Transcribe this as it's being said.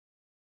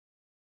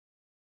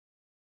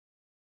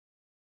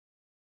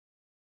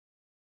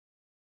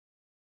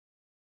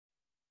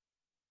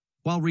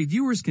While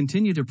reviewers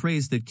continue to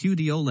praise that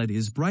QD-OLED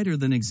is brighter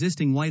than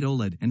existing White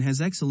OLED and has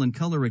excellent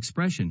color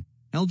expression,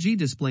 LG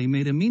Display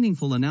made a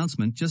meaningful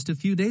announcement just a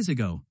few days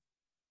ago.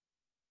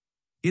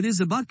 It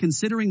is about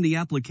considering the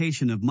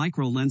application of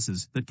micro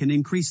lenses that can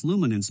increase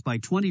luminance by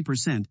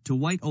 20% to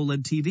White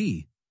OLED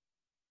TV.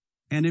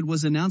 And it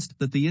was announced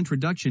that the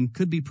introduction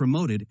could be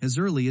promoted as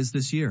early as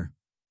this year.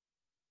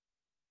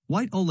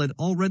 White OLED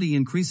already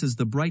increases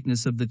the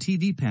brightness of the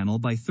TV panel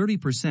by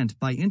 30%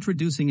 by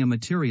introducing a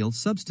material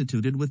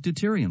substituted with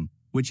deuterium,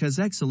 which has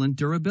excellent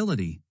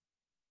durability.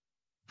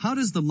 How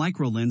does the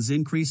microlens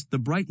increase the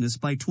brightness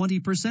by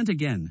 20%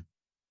 again?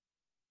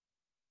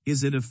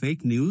 Is it a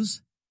fake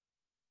news?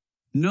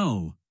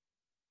 No.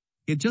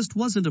 It just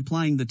wasn't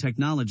applying the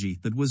technology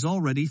that was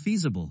already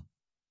feasible.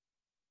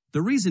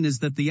 The reason is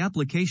that the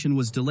application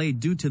was delayed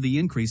due to the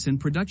increase in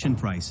production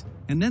price,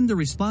 and then the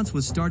response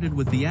was started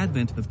with the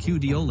advent of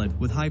QD-OLED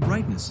with high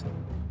brightness.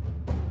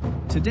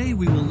 Today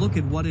we will look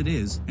at what it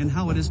is and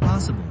how it is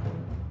possible.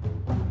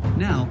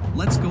 Now,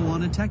 let's go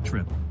on a tech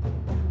trip.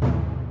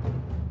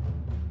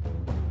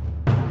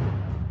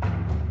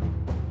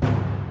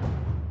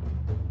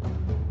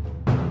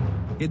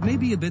 It may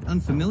be a bit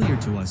unfamiliar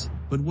to us,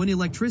 but when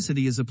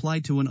electricity is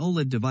applied to an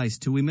OLED device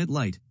to emit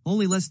light,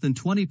 only less than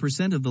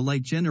 20% of the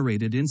light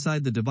generated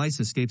inside the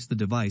device escapes the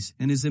device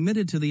and is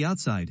emitted to the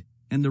outside,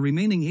 and the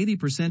remaining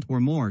 80%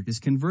 or more is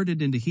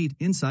converted into heat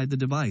inside the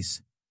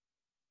device.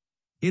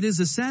 It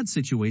is a sad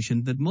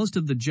situation that most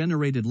of the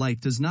generated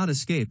light does not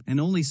escape and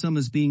only some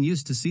is being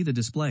used to see the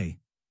display.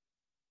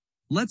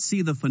 Let's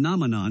see the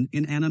phenomenon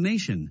in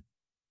animation.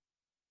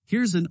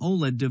 Here's an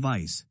OLED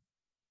device.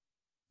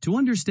 To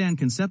understand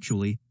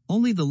conceptually,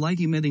 only the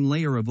light-emitting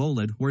layer of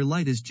OLED where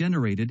light is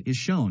generated is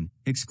shown,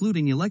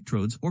 excluding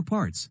electrodes or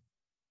parts.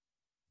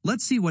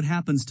 Let's see what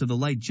happens to the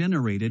light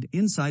generated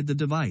inside the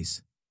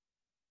device.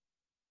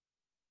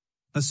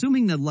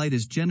 Assuming that light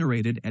is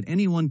generated at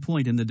any one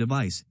point in the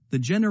device, the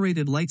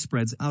generated light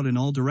spreads out in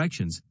all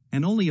directions,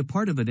 and only a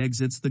part of it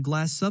exits the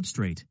glass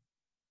substrate.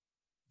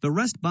 The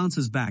rest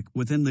bounces back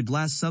within the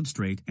glass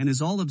substrate and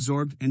is all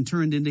absorbed and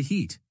turned into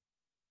heat.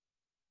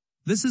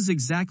 This is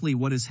exactly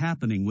what is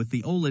happening with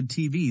the OLED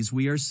TVs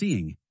we are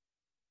seeing.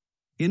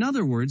 In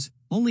other words,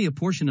 only a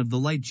portion of the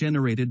light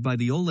generated by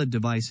the OLED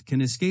device can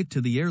escape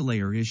to the air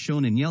layer is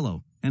shown in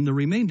yellow, and the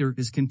remainder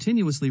is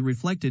continuously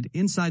reflected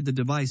inside the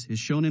device is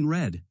shown in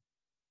red.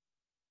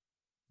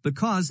 The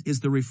cause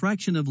is the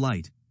refraction of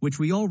light, which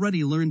we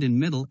already learned in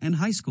middle and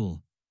high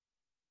school.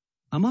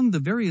 Among the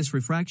various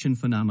refraction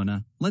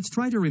phenomena, let's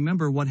try to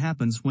remember what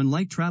happens when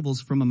light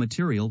travels from a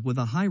material with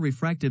a high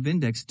refractive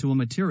index to a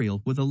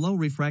material with a low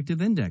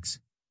refractive index.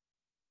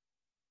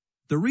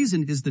 The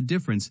reason is the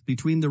difference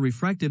between the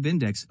refractive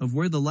index of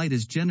where the light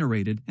is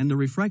generated and the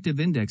refractive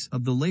index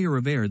of the layer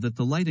of air that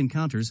the light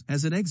encounters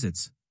as it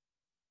exits.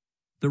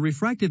 The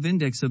refractive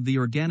index of the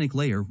organic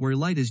layer where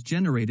light is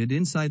generated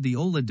inside the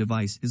OLED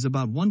device is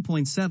about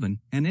 1.7,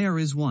 and air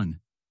is 1.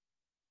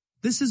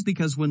 This is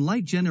because when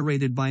light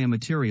generated by a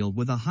material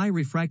with a high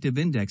refractive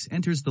index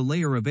enters the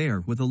layer of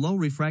air with a low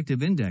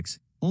refractive index,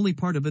 only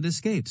part of it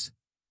escapes.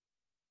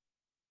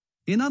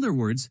 In other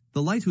words,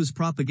 the light whose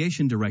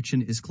propagation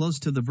direction is close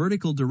to the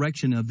vertical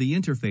direction of the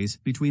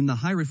interface between the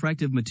high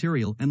refractive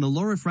material and the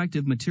low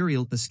refractive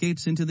material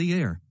escapes into the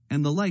air,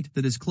 and the light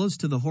that is close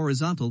to the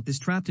horizontal is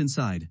trapped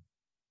inside.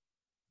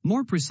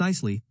 More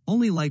precisely,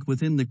 only light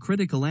within the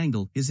critical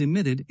angle is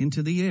emitted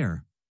into the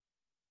air.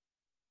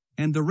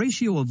 And the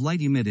ratio of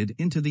light emitted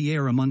into the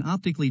air among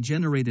optically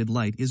generated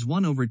light is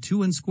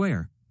 1/2 n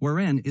square, where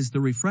n is the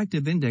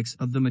refractive index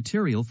of the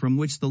material from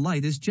which the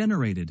light is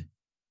generated.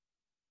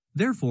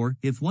 Therefore,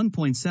 if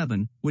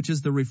 1.7, which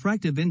is the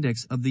refractive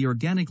index of the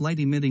organic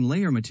light-emitting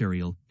layer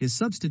material, is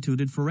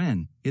substituted for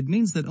n, it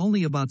means that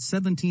only about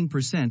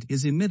 17%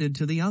 is emitted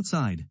to the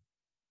outside.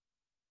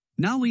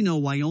 Now we know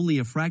why only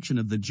a fraction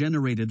of the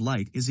generated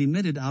light is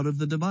emitted out of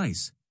the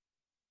device.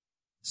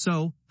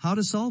 So, how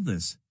to solve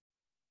this?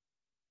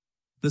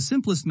 The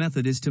simplest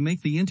method is to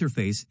make the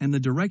interface and the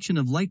direction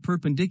of light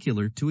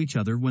perpendicular to each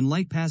other when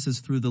light passes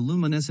through the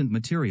luminescent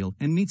material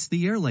and meets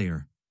the air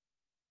layer.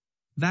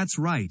 That's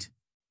right.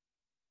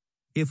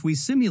 If we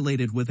simulate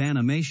it with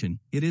animation,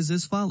 it is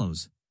as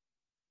follows.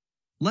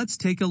 Let's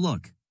take a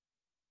look.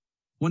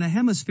 When a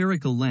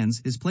hemispherical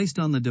lens is placed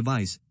on the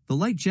device, the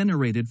light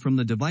generated from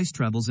the device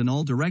travels in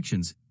all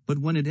directions, but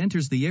when it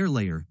enters the air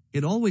layer,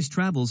 it always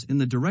travels in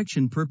the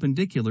direction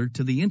perpendicular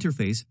to the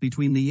interface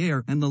between the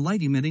air and the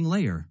light-emitting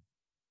layer.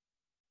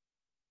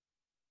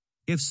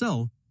 If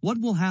so, what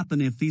will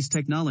happen if these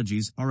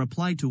technologies are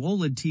applied to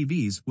OLED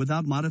TVs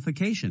without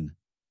modification?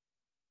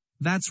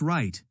 That's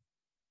right.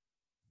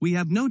 We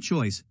have no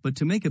choice but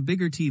to make a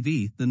bigger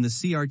TV than the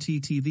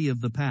CRT TV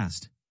of the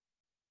past.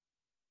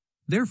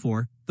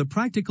 Therefore, the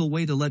practical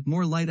way to let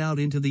more light out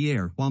into the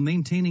air while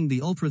maintaining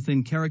the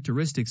ultra-thin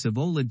characteristics of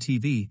OLED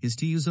TV is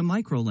to use a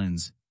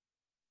microlens.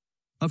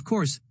 Of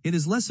course, it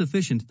is less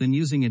efficient than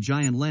using a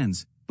giant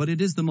lens, but it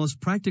is the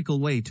most practical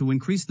way to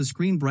increase the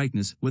screen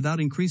brightness without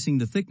increasing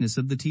the thickness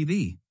of the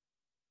TV.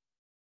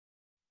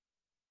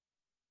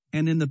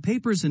 And in the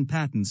papers and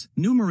patents,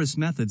 numerous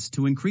methods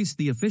to increase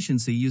the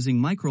efficiency using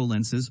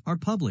microlenses are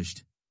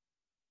published.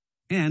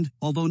 And,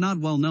 although not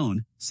well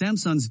known,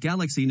 Samsung's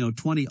Galaxy Note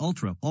 20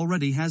 Ultra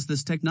already has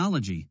this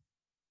technology.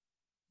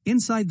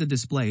 Inside the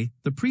display,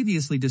 the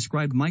previously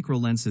described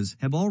microlenses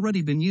have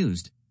already been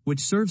used, which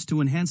serves to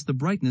enhance the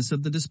brightness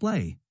of the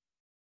display.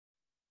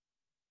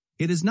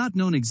 It is not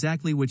known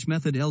exactly which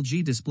method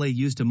LG Display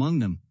used among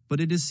them,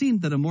 but it is seen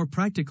that a more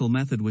practical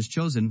method was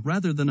chosen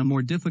rather than a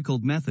more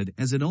difficult method,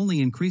 as it only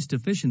increased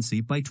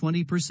efficiency by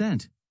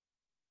 20%.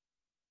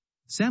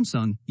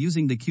 Samsung,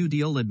 using the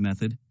QD-OLED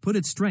method, put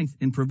its strength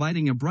in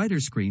providing a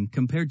brighter screen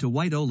compared to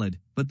White OLED,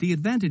 but the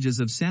advantages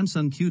of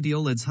Samsung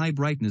QD-OLED's high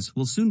brightness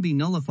will soon be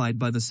nullified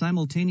by the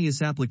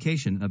simultaneous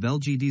application of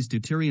LGD's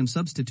deuterium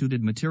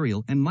substituted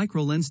material and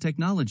microlens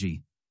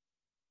technology.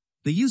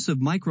 The use of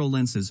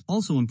microlenses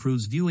also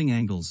improves viewing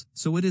angles,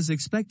 so it is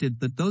expected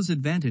that those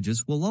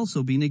advantages will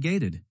also be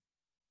negated.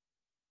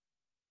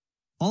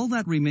 All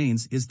that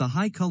remains is the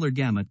high color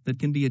gamut that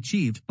can be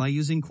achieved by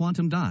using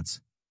quantum dots.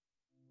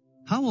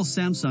 How will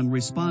Samsung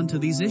respond to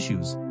these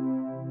issues?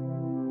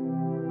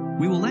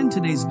 We will end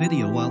today's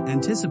video while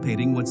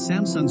anticipating what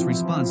Samsung's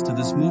response to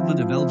this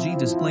movement of LG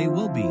Display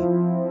will be.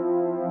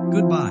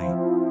 Goodbye.